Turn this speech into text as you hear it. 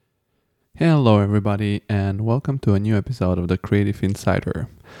Hello, everybody, and welcome to a new episode of the Creative Insider.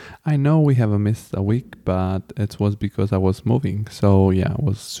 I know we have missed a week, but it was because I was moving. So, yeah, I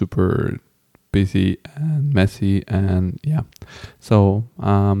was super busy and messy, and yeah. So,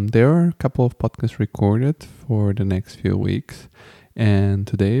 there are a couple of podcasts recorded for the next few weeks. And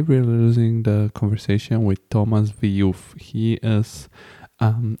today we're losing the conversation with Thomas Viouf. He is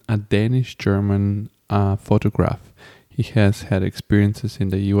a Danish-German photographer. He has had experiences in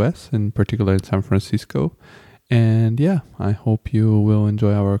the US, in particular in San Francisco. And yeah, I hope you will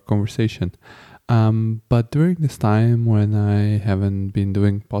enjoy our conversation. But during this time when I haven't been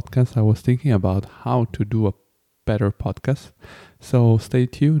doing podcasts, I was thinking about how to do a better podcast. So stay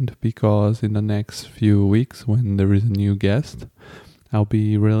tuned because in the next few weeks when there is a new guest, I'll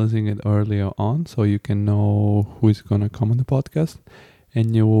be releasing it earlier on so you can know who is going to come on the podcast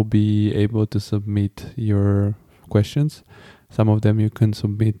and you will be able to submit your questions. Some of them you can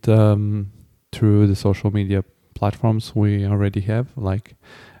submit through the social media platforms we already have, like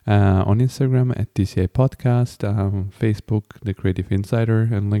on Instagram at TCA Podcast, Facebook, The Creative Insider,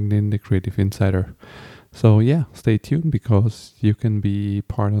 and LinkedIn, The Creative Insider. So yeah, stay tuned because you can be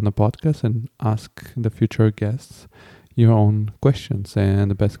part of the podcast and ask the future guests your own questions,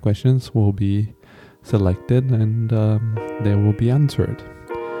 and the best questions will be selected and they will be answered.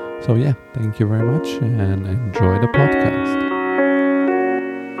 So yeah, thank you very much and enjoy the podcast.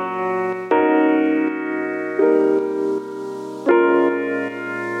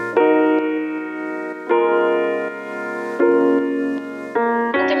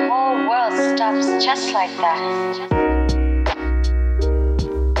 The whole world stops just like that.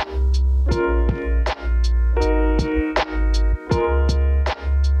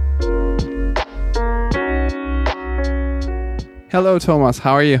 Hello, Thomas.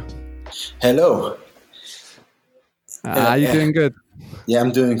 How are you? Hello. Are you doing good? Yeah,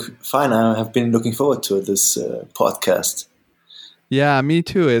 I'm doing fine. I have been looking forward to this podcast. Yeah, me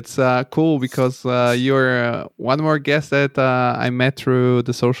too. It's cool because you're one more guest that I met through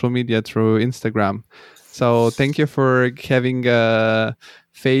the social media, through Instagram. So thank you for having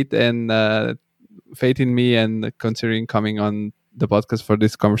faith in me and considering coming on the podcast for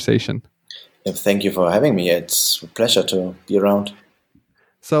this conversation. Thank you for having me. It's a pleasure to be around.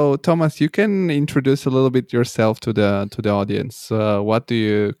 So, Thomas, you can introduce a little bit yourself to the audience. What do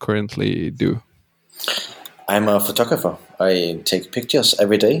you currently do? I'm a photographer. I take pictures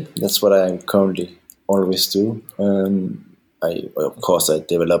every day. That's what I currently always do. Of course, I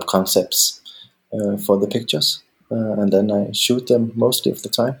develop concepts for the pictures, and then I shoot them mostly of the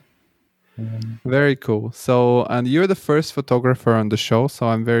time. Very cool. So, and you're the first photographer on the show, so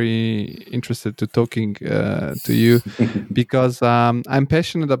I'm very interested to talking to you because I'm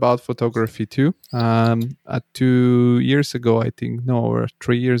passionate about photography too. 2 years ago, I think, no, or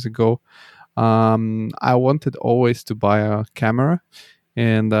 3 years ago, I wanted always to buy a camera,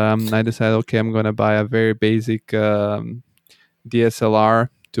 and I decided, okay, I'm gonna buy a very basic DSLR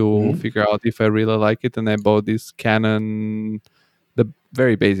to figure out if I really like it, and I bought this Canon, the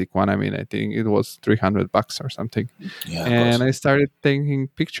very basic one. I mean, I think it was $300 or something. Yeah, and I started taking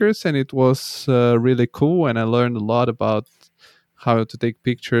pictures, and it was really cool. And I learned a lot about how to take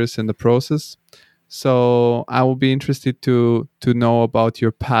pictures and the process. So I will be interested to know about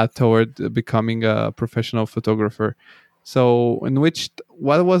your path toward becoming a professional photographer. So,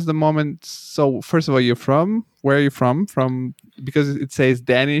 what was the moment? So, first of all, where are you from? Because it says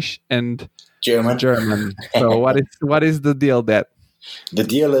Danish and German. So, what is the deal that? The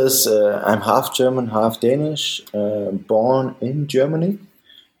deal is I'm half German, half Danish, born in Germany.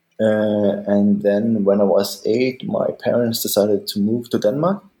 And then when I was 8, my parents decided to move to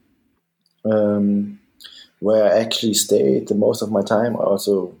Denmark, where I actually stayed the most of my time. I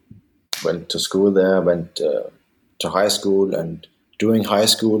also went to school there, went to high school, and during high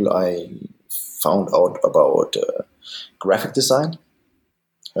school I found out about graphic design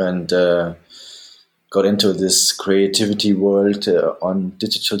and got into this creativity world on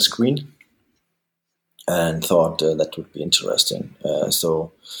digital screen and thought that would be interesting.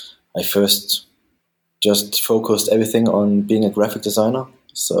 So I first just focused everything on being a graphic designer.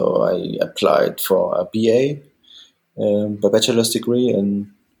 So I applied for a BA, a bachelor's degree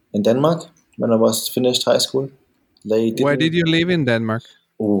in Denmark when I was finished high school. Where did you live in Denmark?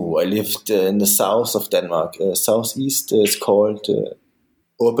 Oh, I lived in the south of Denmark. Southeast is called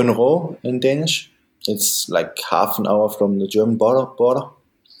Åbenrå in Danish. It's like half an hour from the German border.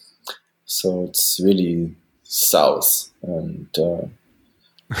 So it's really south and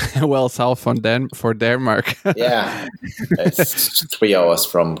well, south for Denmark. yeah, it's 3 hours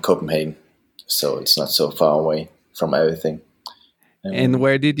from Copenhagen, so it's not so far away from everything. And Um,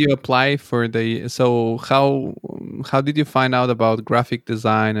 where did you apply for the? So how did you find out about graphic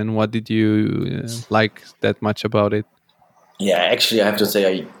design, and what did you like that much about it? yeah, actually, I have to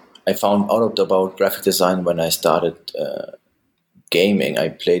say I found out about graphic design when I started gaming. I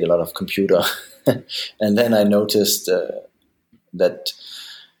played a lot of computer, and then I noticed that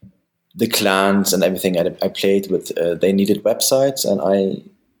the clans and everything I played with, they needed websites, and I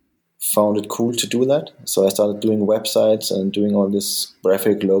found it cool to do that. So I started doing websites and doing all this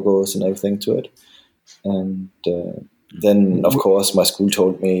graphic logos and everything to it. And then, of W- course, my school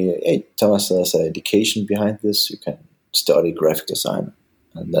told me, "Hey, Thomas, there's an education behind this. You can study graphic design."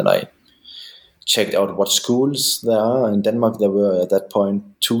 And then I checked out what schools there are. In Denmark, there were at that point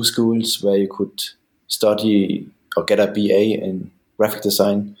two schools where you could study or get a BA in graphic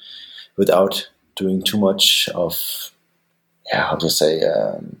design without doing too much of, yeah, how to say,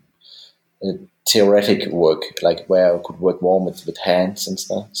 uh, theoretic work, like where I could work more with hands and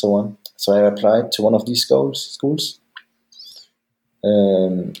stuff, so on. So I applied to one of these schools,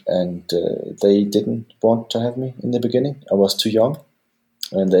 and they didn't want to have me in the beginning. I was too young,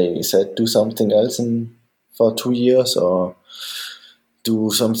 and they said do something else for 2 years, or do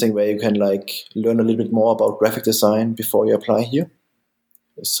something where you can like learn a little bit more about graphic design before you apply here.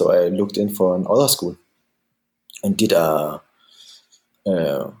 So I looked in for another school and did a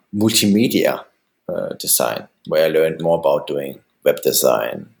multimedia design where I learned more about doing web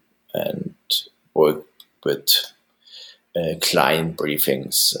design and work with client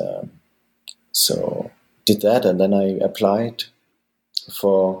briefings. So did that, and then I applied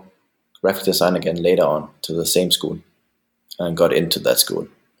for graphic design again later on to the same school and got into that school.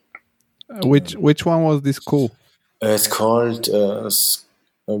 which one was this school? It's called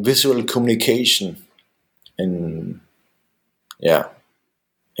visual communication in, yeah,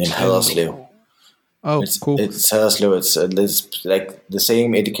 in And Haderslev. oh, It's cool. it's Haderslev. It's like the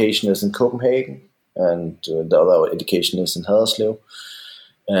same education as in Copenhagen, and the other education is in Haderslev.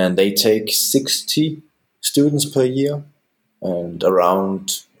 And they take 60 students per year, and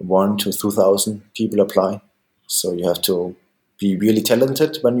around 1 to 2,000 people apply. So you have to be really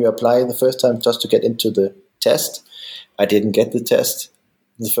talented when you apply the first time just to get into the test. I didn't get the test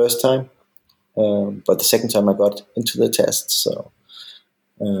the first time, but the second time I got into the test. So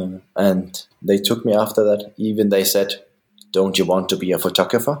and they took me after that. Even they said, "Don't you want to be a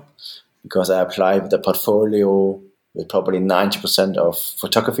photographer?" Because I applied with a portfolio with probably 90% of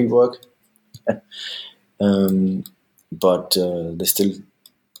photography work. um, but they still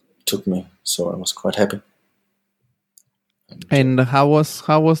took me, so I was quite happy. And, And how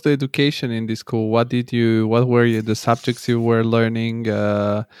was the education in this school? What were the subjects you were learning?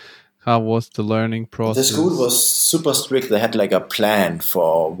 How was the learning the school process? was super strict. They had like a plan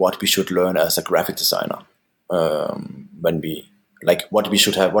for what we should learn as a graphic designer. When we like what we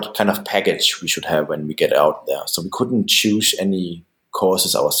should have, what kind of package we should have when we get out there. So we couldn't choose any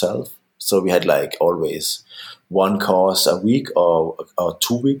courses ourselves. So we had like always one course a week or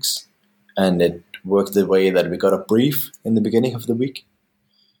 2 weeks, and it worked the way that we got a brief in the beginning of the week,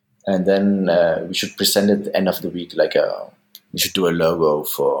 and then we should present it at the end of the week. We should do a logo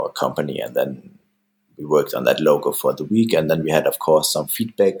for a company, and then we worked on that logo for the week, and then we had, of course, some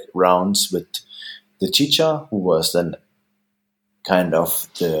feedback rounds with the teacher, who was then kind of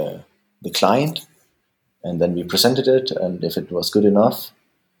the client, and then we presented it, and if it was good enough,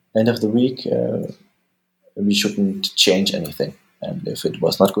 end of the week, we shouldn't change anything, and if it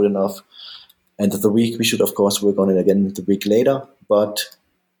was not good enough, end of the week, we should of course work on it again the week later, but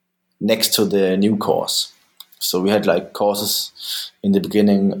next to the new course. So we had like courses in the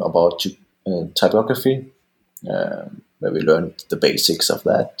beginning about typography, where we learned the basics of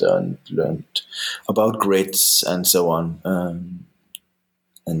that and learned about grids and so on,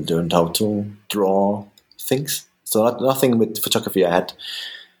 and learned how to draw things. So nothing with photography. I had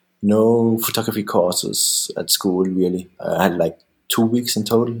no photography courses at school really. I had like 2 weeks in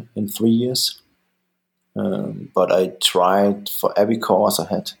total in 3 years. But I tried for every course I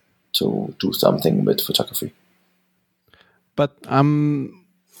had to do something with photography. But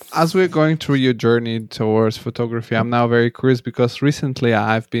as we're going through your journey towards photography, I'm now very curious because recently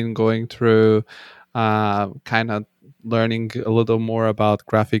I've been going through kind of learning a little more about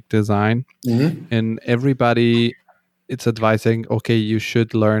graphic design, Mm-hmm. and everybody it's advising, okay, you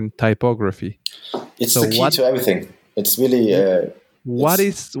should learn typography. It's So the key to everything. It's really what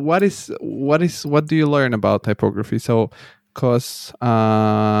it's is what do you learn about typography? So cause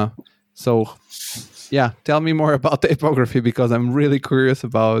so yeah, tell me more about typography because I'm really curious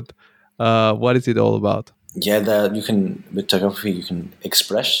about what is it all about. Yeah, that you can with photography you can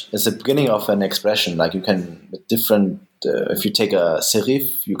express. It's the beginning of an expression. Like you can with different. If you take a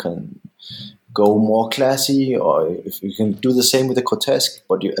serif, you can go more classy, or if you can do the same with the grotesque.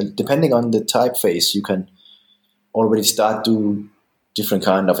 But you, depending on the typeface, you can already start to different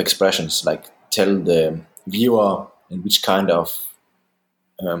kind of expressions. Like tell the viewer in which kind of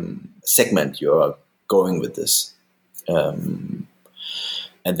segment you are going with this, and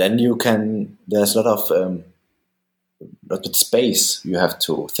then you can. There's a lot of but with space you have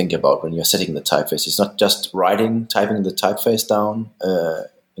to think about when you're setting the typeface. It's not just typing the typeface down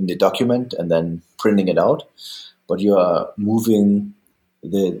in the document and then printing it out, but you are moving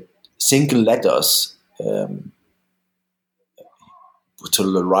the single letters to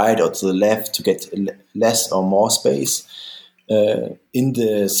the right or to the left to get less or more space in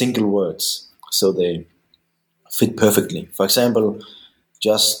the single words, so they fit perfectly. For example, just